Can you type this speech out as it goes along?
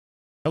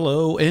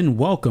Hello and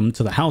welcome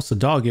to the House of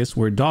Doggus,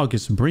 where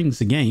Doggus brings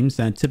the games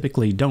that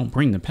typically don't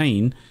bring the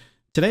pain.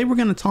 Today we're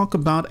going to talk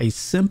about a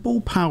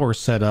simple power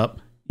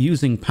setup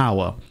using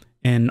Powah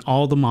and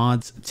all the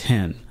mods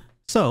 10.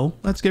 So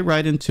let's get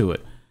right into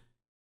it.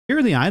 Here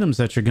are the items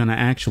that you're going to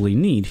actually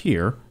need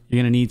here.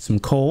 You're going to need some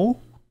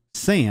coal,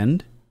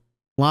 sand,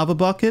 lava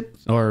bucket,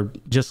 or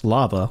just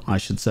lava I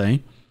should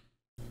say,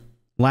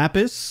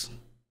 lapis,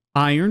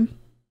 iron,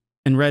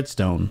 and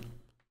redstone.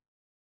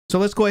 So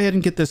let's go ahead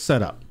and get this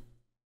set up.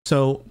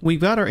 So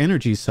we've got our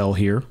energy cell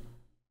here,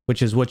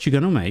 which is what you're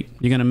going to make.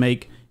 You're going to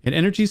make an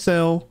energy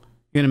cell,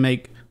 you're going to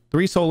make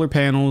 3 solar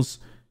panels,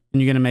 and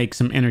you're going to make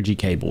some energy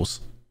cables,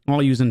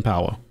 all using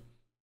Powah.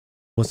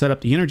 We'll set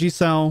up the energy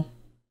cell,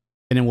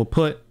 and then we'll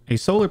put a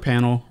solar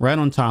panel right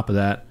on top of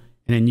that,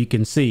 and then you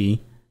can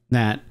see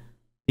that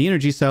the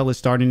energy cell is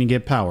starting to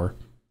get power.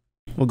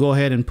 We'll go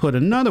ahead and put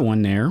another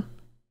one there,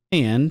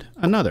 and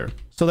another.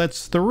 So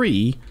that's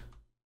 3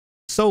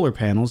 solar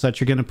panels that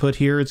you're going to put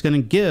here. It's going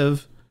to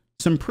give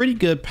some pretty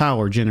good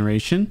power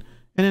generation,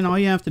 and then all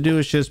you have to do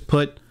is just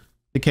put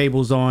the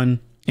cables on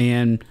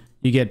and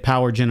you get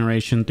power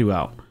generation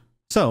throughout.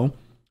 So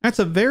that's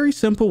a very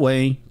simple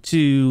way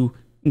to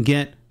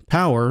get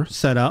power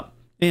set up,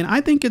 and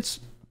I think it's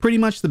pretty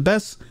much the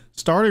best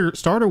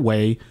starter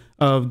way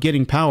of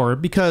getting power,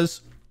 because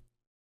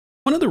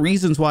one of the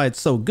reasons why it's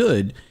so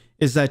good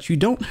is that you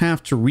don't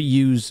have to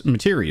reuse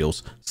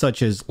materials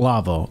such as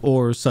lava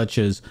or such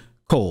as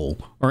coal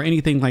or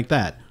anything like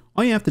that.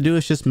 All you have to do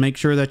is just make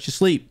sure that you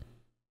sleep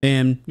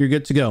and you're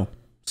good to go.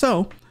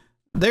 So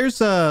there is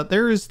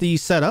the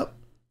setup,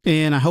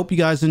 and I hope you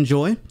guys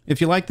enjoy.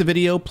 If you like the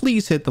video,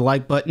 please hit the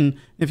like button.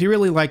 If you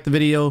really like the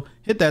video,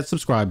 hit that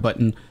subscribe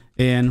button,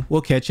 and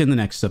we'll catch you in the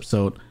next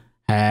episode.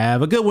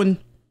 Have a good one.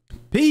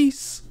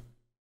 Peace.